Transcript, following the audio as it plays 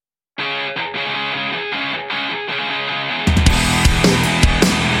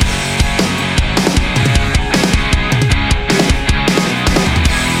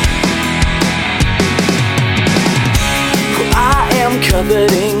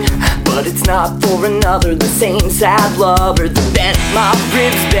but it's not for another. The same sad lover that bent my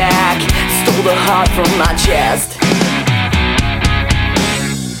ribs back, stole the heart from my chest.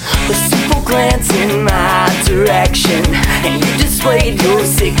 A simple glance in my direction, and you displayed your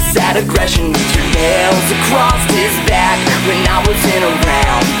sick-sad aggression with your nails across his back when I wasn't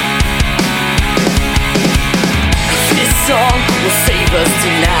around. This song will save us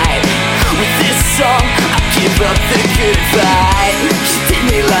tonight. With this song, I give up the good fight. You did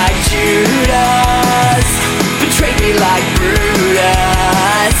me like Judas, betrayed me like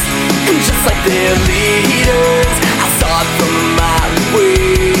Brutus, and just like their leaders, I saw it from a mile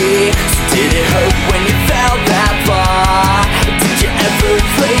away. So did it hurt when you fell that far? Did you ever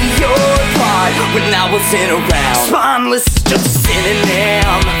play your part when I wasn't around? Spineless is just a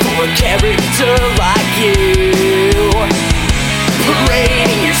synonym for a character like you,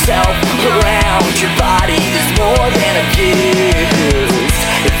 parading yourself around your body. There's more than a gift.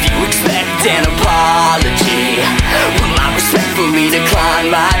 If you expect an apology, well, I respectfully decline,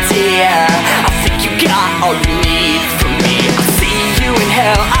 my dear. I think you got all you need from me. I see you in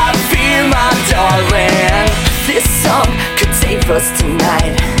hell, I fear, my darling. This song could save us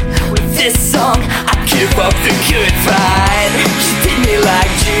tonight. With this song, I give up the good fight. You did me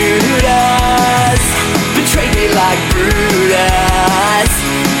like Judas, betrayed me like Brutus,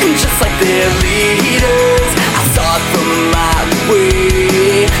 and just like their leaders, I saw it from a mile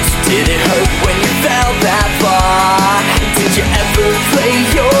away. So did it hurt when you fell that far? Did you ever play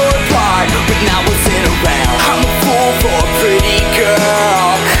your part when I wasn't around? I'm a fool for a pretty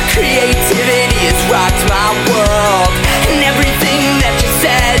girl. Creativity has rocked my world, and everything that you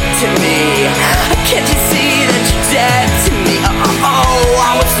said to me, can't you see that you're dead to me? Oh,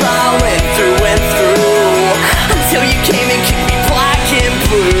 I was smiling through and through until you came and kicked me black and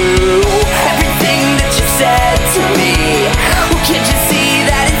blue. Everything that you said to me, well, can't you see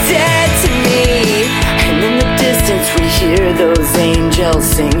that it's dead to me? And in the distance we hear those angels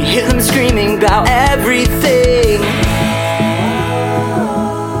sing, hear them screaming about everything.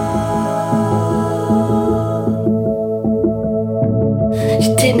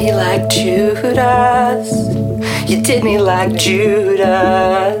 You did me like Judas, you did me like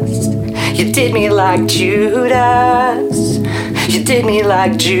Judas, you did me like Judas, you did me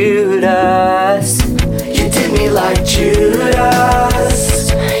like Judas, you did me like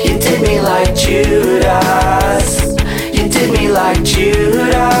Judas, you did me like Judas, you did me like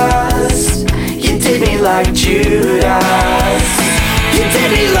Judas, you did me like Judas, you did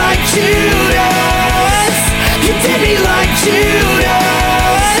me like Judas, you did me like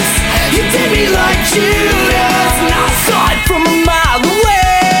Judas, you did me like Judas.